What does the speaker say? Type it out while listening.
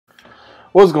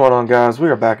What's going on, guys? We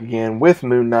are back again with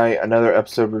Moon Knight, another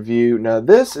episode review. Now,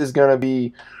 this is going to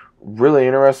be really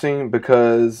interesting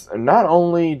because not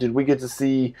only did we get to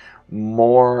see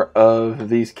more of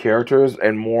these characters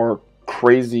and more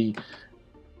crazy,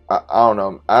 I don't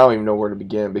know, I don't even know where to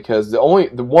begin because there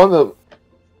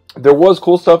was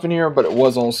cool stuff in here, but it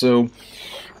was also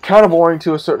kind of boring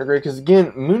to a certain degree because,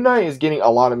 again, Moon Knight is getting a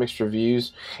lot of mixed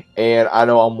reviews, and I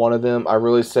know I'm one of them. I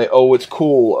really say, oh, it's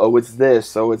cool, oh, it's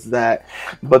this, oh, it's that,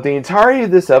 but the entirety of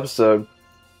this episode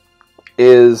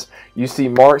is you see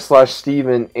Mark /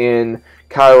 Steven in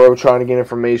Cairo trying to get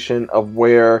information of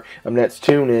where Amnet's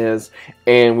tomb is,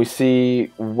 and we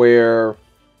see where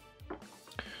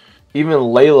even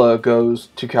Layla goes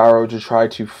to Cairo to try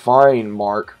to find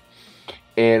Mark.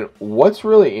 And what's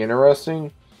really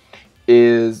interesting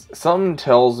is something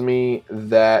tells me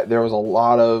that there was a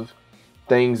lot of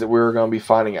things that we were going to be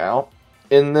finding out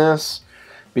in this,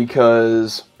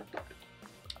 because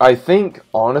I think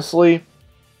honestly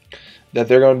that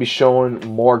they're going to be showing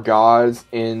more gods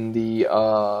in the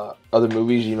other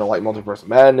movies, you know, like Multiverse of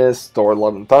Madness, Thor: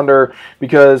 Love and Thunder,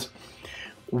 because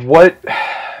I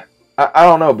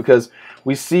don't know, because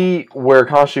we see where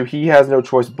Khonshu, he has no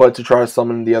choice but to try to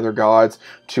summon the other gods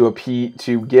to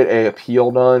get an appeal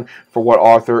done for what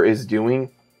Arthur is doing.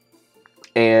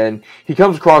 And he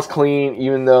comes across clean,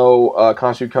 even though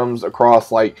Khonshu comes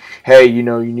across like, hey, you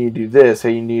know, you need to do this,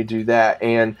 hey, you need to do that.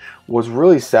 And what's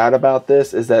really sad about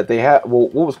this is that they had, well,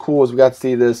 what was cool is we got to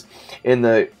see this in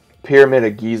the Pyramid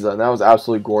of Giza, and that was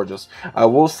absolutely gorgeous. I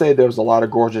will say there was a lot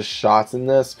of gorgeous shots in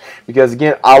this because,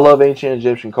 again, I love ancient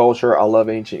Egyptian culture. I love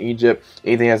ancient Egypt.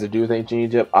 Anything that has to do with ancient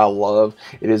Egypt, I love.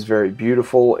 It is very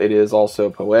beautiful. It is also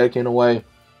poetic in a way.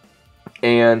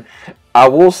 And I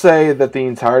will say that the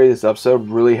entirety of this episode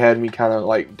really had me kind of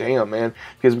like, damn, man,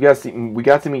 because we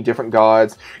got to meet different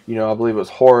gods. You know, I believe it was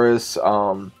Horus,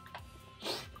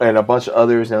 and a bunch of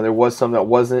others. Now, there was some that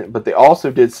wasn't, but they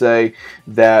also did say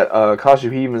that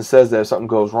Khonshu, he even says that if something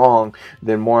goes wrong,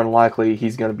 then more than likely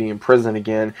he's going to be in prison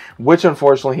again, which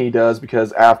unfortunately he does,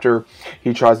 because after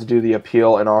he tries to do the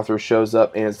appeal and Arthur shows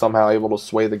up and is somehow able to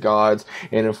sway the gods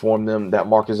and inform them that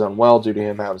Mark is unwell due to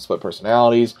him having split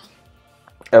personalities,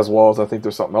 as well as I think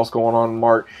there's something else going on in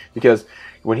Mark, because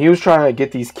when he was trying to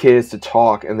get these kids to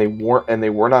talk and they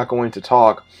were not going to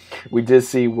talk, we did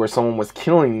see where someone was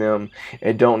killing them,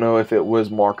 and don't know if it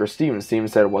was Mark or Steven. Steven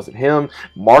said it wasn't him.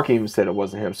 Mark even said it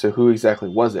wasn't him. So who exactly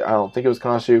was it? I don't think it was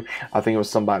Khonshu. I think it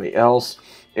was somebody else.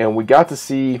 And we got to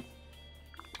see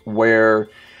where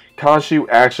Khonshu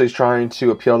actually is trying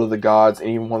to appeal to the gods, and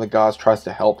even one of the gods tries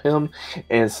to help him.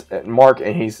 And Mark,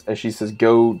 and she says,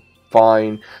 go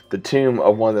find the tomb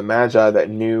of one of the Magi that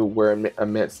knew where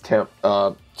Amit's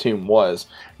tomb was.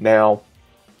 Now,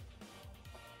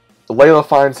 Layla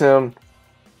finds him,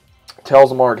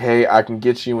 tells Mark, hey, I can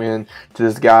get you in to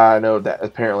this guy I know that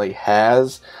apparently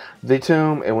has the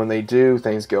tomb, and when they do,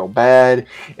 things go bad.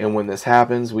 And when this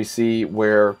happens, we see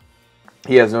where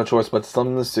he has no choice but to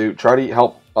summon the suit, try to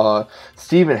help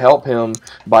Steven help him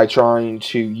by trying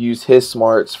to use his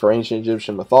smarts for ancient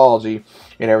Egyptian mythology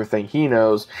and everything he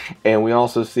knows. And we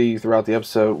also see throughout the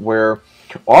episode where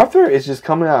Arthur is just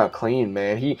coming out clean,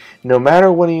 man. He, no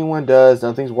matter what anyone does,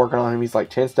 nothing's working on him. He's like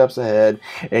 10 steps ahead,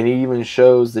 and he even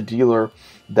shows the dealer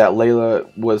that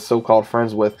Layla was so-called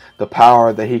friends with the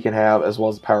power that he can have as well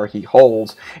as the power he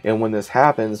holds. And when this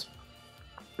happens,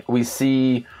 we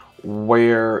see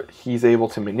where he's able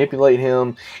to manipulate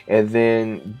him, and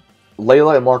then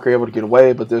Layla and Mark are able to get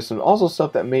away, but there's also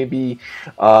stuff that may be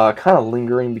kind of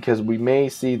lingering, because we may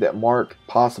see that Mark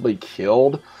possibly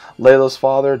killed Layla's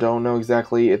father. Don't know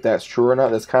exactly if that's true or not.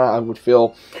 That's kind of, I would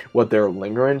feel, what they're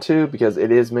lingering to, because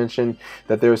it is mentioned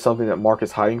that there's something that Mark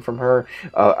is hiding from her.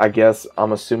 I guess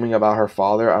I'm assuming about her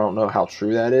father. I don't know how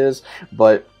true that is,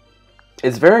 but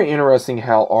it's very interesting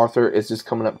how Arthur is just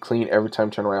coming up clean every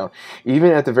time turn around. Even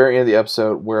at the very end of the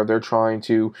episode where they're trying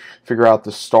to figure out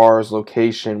the star's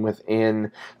location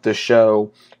within the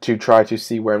show to try to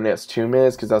see where Amnet's tomb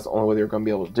is, because that's the only way they're going to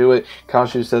be able to do it.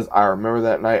 Khonshu says, I remember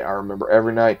that night, I remember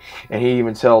every night. And he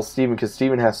even tells Steven, because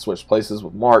Steven has to switch places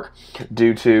with Mark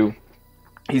due to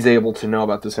he's able to know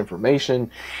about this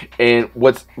information. And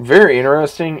what's very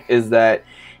interesting is that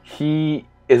he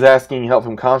is asking help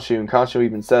from Khonshu, and Khonshu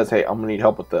even says, hey, I'm going to need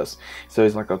help with this. So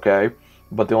he's like, okay.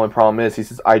 But the only problem is, he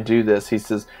says, I do this. He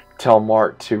says, tell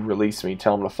Mark to release me.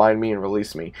 Tell him to find me and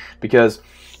release me. Because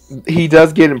he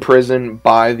does get imprisoned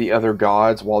by the other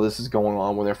gods while this is going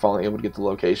on, when they're finally able to get the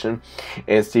location.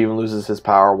 And Steven loses his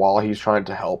power while he's trying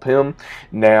to help him.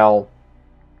 Now,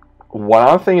 what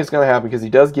I think is going to happen, because he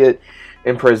does get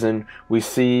in prison. We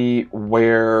see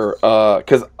where,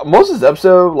 because most of this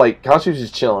episode, like, Khonshu's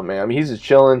just chilling, man. I mean, he's just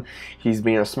chilling. He's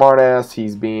being a smartass.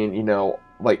 He's being, you know,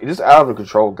 like, just out of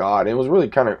control God. It was really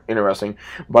kind of interesting.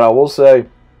 But I will say,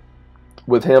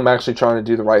 with him actually trying to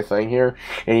do the right thing here,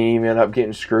 and he ended up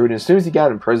getting screwed. And as soon as he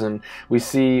got in prison, we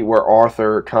see where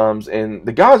Arthur comes, and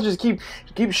the guys just keep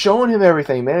showing him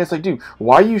everything, man. It's like, dude,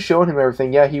 why are you showing him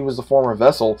everything? Yeah, he was the former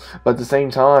vessel, but at the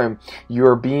same time,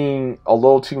 you're being a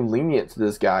little too lenient to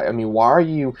this guy. I mean, why are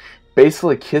you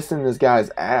basically kissing this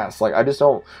guy's ass? Like, I just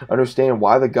don't understand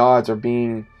why the gods are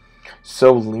being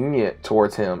so lenient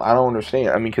towards him. I don't understand.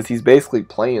 I mean, because he's basically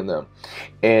playing them,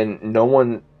 and no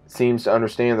one seems to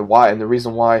understand the why. And the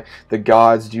reason why the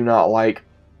gods do not like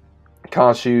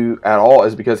Khonshu at all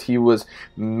is because he was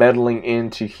meddling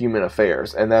into human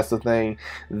affairs. And that's the thing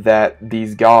that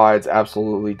these gods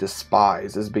absolutely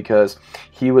despise, is because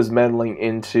he was meddling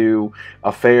into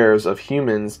affairs of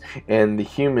humans, and the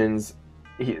humans,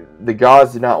 the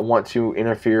gods did not want to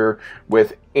interfere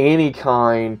with any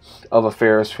kind of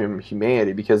affairs from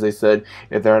humanity, because they said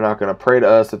if they're not going to pray to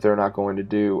us, if they're not going to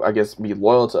do, I guess, be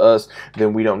loyal to us,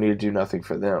 then we don't need to do nothing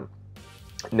for them.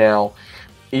 Now,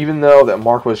 even though that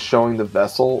Mark was showing the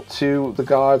vessel to the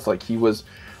gods, like he was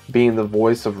being the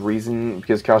voice of reason,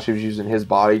 because Khonshu was using his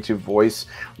body to voice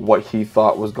what he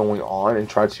thought was going on and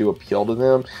try to appeal to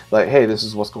them, like, hey, this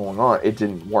is what's going on, it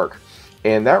didn't work.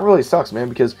 And that really sucks, man,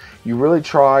 because you really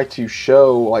try to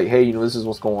show, like, hey, you know, this is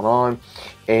what's going on,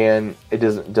 and it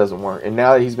doesn't work. And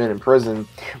now that he's been in prison,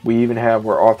 we even have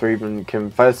where Arthur even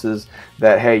confesses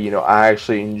that, hey, you know, I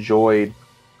actually enjoyed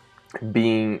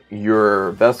being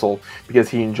your vessel, because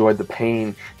he enjoyed the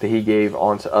pain that he gave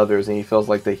onto others, and he feels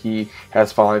like that he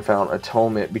has finally found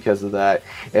atonement because of that.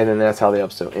 And then that's how the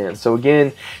episode ends. So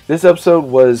again, this episode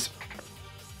was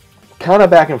kind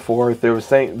of back and forth. There was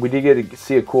saying we did get to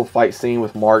see a cool fight scene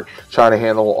with Mark trying to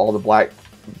handle all the black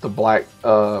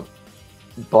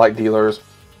dealers,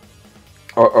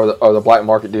 or the black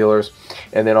market dealers,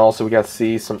 and then also we got to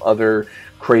see some other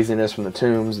craziness from the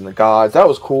tombs and the gods. That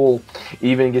was cool.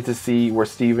 Even get to see where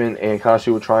Steven and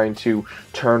Khonshu were trying to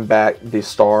turn back the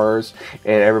stars,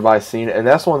 and everybody's seen it. And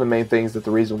that's one of the main things, that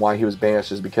the reason why he was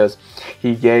banished is because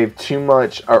he gave too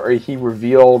much, or he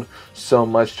revealed so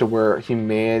much to where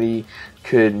humanity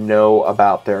could know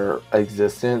about their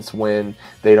existence when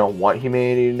they don't want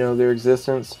humanity to know their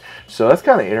existence. So that's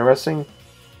kind of interesting.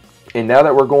 And now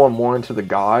that we're going more into the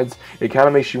gods, it kind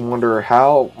of makes you wonder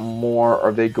how more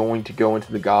are they going to go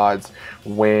into the gods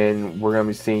when we're going to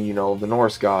be seeing, you know, the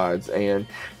Norse gods, and,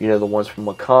 you know, the ones from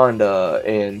Wakanda,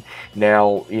 and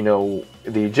now, you know,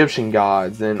 the Egyptian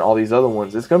gods, and all these other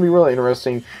ones. It's going to be really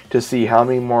interesting to see how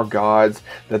many more gods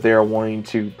that they are wanting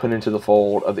to put into the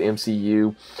fold of the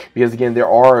MCU, because again, there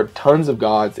are tons of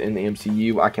gods in the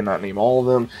MCU. I cannot name all of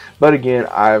them, but again,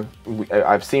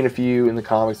 I've seen a few in the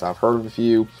comics, I've heard of a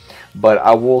few, but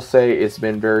I will say it's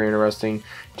been very interesting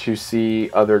to see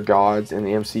other gods in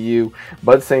the MCU.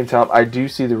 But at the same time, I do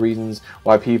see the reasons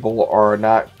why people are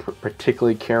not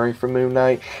particularly caring for Moon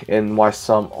Knight, and why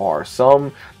some are.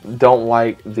 Some don't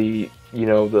like the, you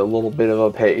know, the little bit of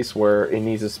a pace where it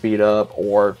needs to speed up,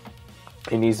 or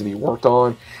it needs to be worked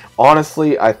on.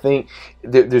 Honestly, I think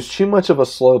there's too much of a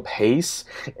slow pace,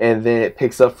 and then it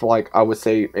picks up for, like, I would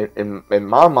say, in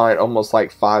my mind, almost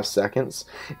like 5 seconds,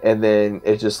 and then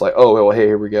it's just like, oh, well, hey,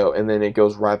 here we go, and then it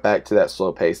goes right back to that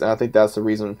slow pace. And I think that's the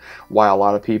reason why a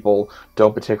lot of people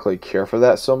don't particularly care for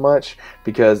that so much,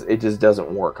 because it just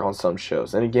doesn't work on some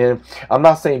shows. And again, I'm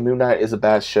not saying Moon Knight is a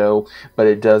bad show, but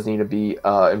it does need to be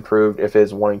improved if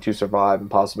it's wanting to survive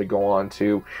and possibly go on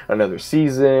to another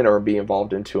season, or be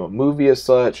involved into a movie as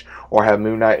such, or have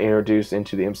Moon Knight introduced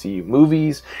into the MCU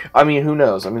movies. I mean, who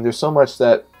knows? I mean, there's so much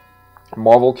that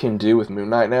Marvel can do with Moon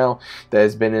Knight now, that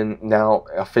has been in now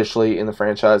officially in the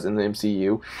franchise in the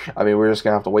MCU. I mean, we're just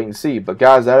gonna have to wait and see. But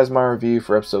guys, that is my review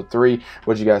for episode 3.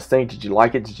 What did you guys think? Did you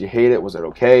like it? Did you hate it? Was it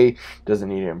okay? Does it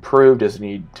need to improve? Does it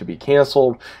need to be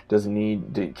canceled? Does it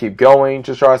need to keep going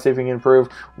to try to see if it can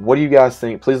improve? What do you guys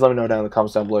think? Please let me know down in the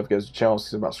comments down below. If you guys are the channel,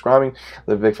 about subscribing,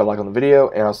 leave a big fat like on the video,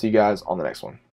 and I'll see you guys on the next one.